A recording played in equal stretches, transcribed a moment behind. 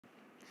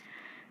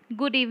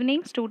Good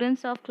evening,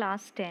 students of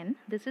class 10.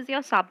 This is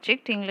your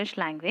subject English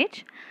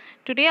language.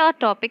 Today our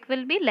topic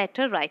will be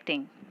letter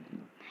writing.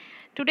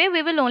 Today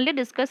we will only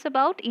discuss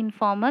about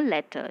informal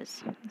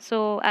letters.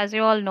 So as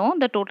you all know,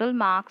 the total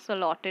marks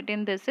allotted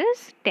in this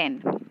is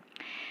 10.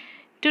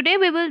 Today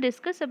we will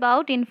discuss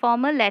about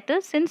informal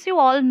letters since you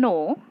all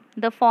know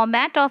the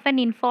format of an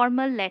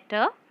informal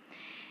letter.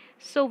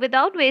 So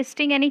without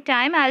wasting any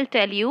time, I'll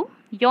tell you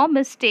your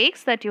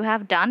mistakes that you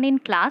have done in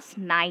class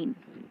 9.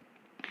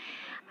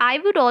 I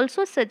would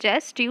also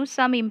suggest you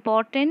some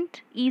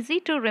important, easy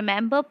to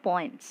remember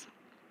points.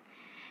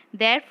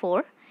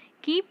 Therefore,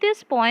 keep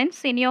these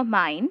points in your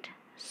mind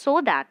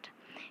so that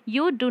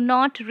you do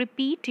not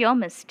repeat your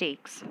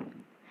mistakes.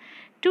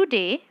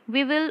 Today,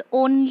 we will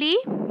only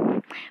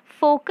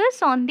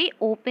focus on the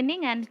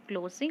opening and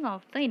closing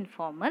of the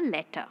informal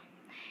letter.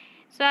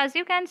 So, as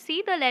you can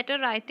see, the letter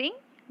writing,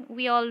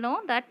 we all know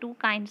that two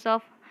kinds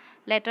of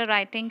letter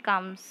writing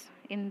comes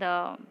in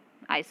the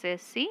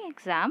ICSE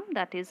exam,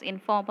 that is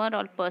informal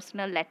or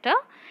personal letter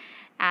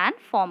and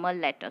formal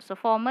letter. So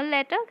formal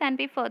letter can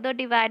be further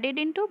divided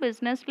into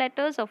business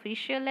letters,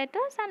 official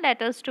letters and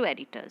letters to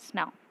editors.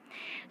 Now,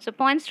 so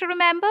points to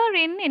remember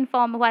in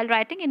while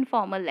writing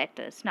informal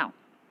letters. Now,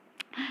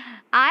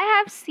 I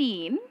have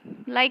seen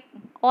like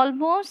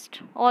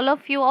almost all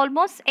of you,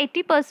 almost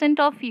 80%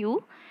 of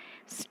you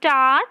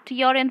start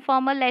your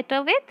informal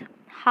letter with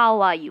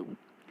how are you?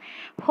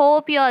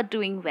 Hope you are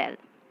doing well.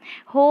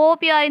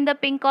 Hope you are in the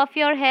pink of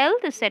your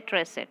health,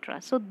 etc.,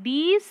 etc. So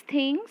these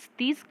things,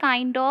 these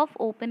kind of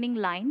opening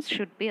lines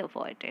should be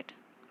avoided.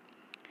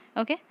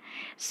 Okay.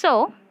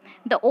 So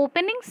the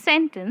opening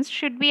sentence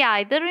should be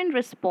either in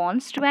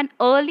response to an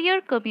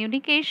earlier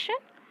communication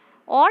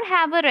or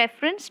have a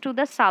reference to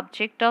the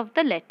subject of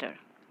the letter.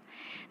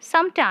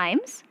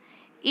 Sometimes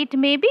it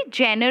may be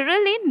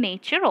general in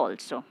nature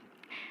also.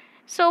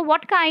 So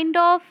what kind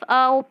of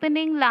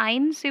opening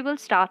lines you will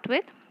start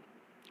with?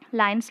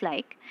 Lines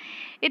like,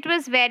 it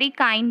was very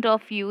kind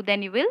of you,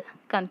 then you will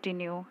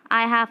continue.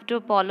 I have to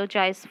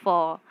apologize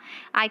for.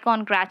 I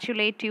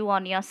congratulate you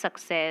on your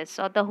success.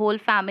 Or the whole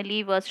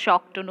family was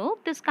shocked to know.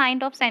 This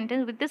kind of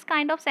sentence, with this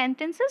kind of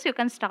sentences, you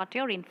can start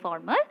your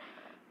informal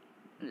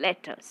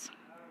letters.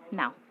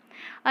 Now,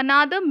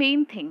 another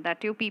main thing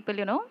that you people,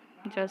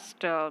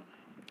 just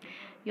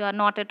you are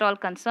not at all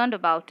concerned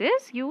about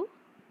is you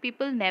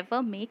people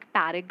never make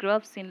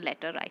paragraphs in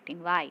letter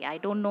writing. Why? I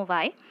don't know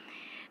why.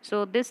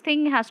 So this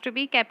thing has to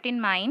be kept in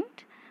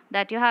mind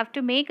that you have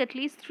to make at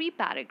least 3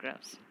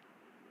 paragraphs.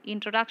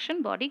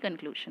 Introduction, body,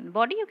 conclusion.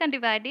 Body you can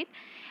divide it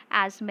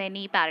as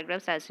many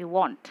paragraphs as you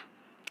want.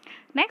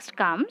 Next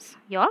comes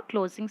your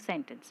closing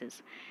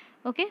sentences.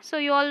 Okay, so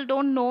you all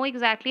don't know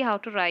exactly how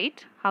to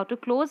write, how to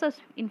close an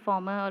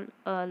informal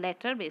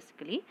letter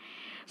basically.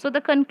 So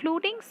the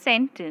concluding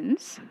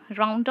sentence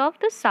round off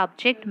the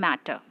subject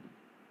matter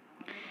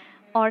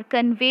or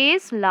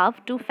conveys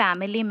love to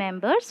family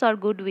members or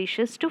good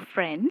wishes to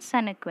friends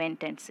and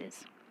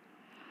acquaintances.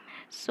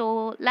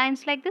 So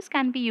lines like this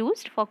can be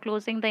used for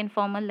closing the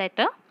informal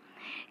letter.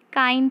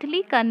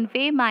 Kindly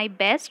convey my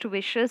best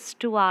wishes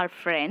to our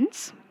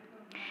friends,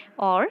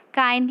 or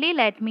kindly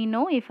let me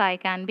know if I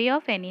can be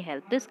of any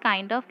help. This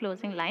kind of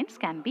closing lines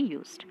can be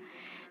used.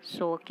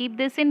 So keep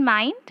this in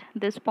mind,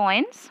 these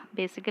points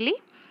basically,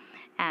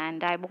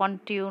 and I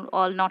want you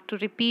all not to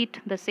repeat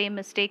the same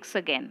mistakes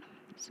again.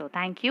 So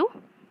thank you.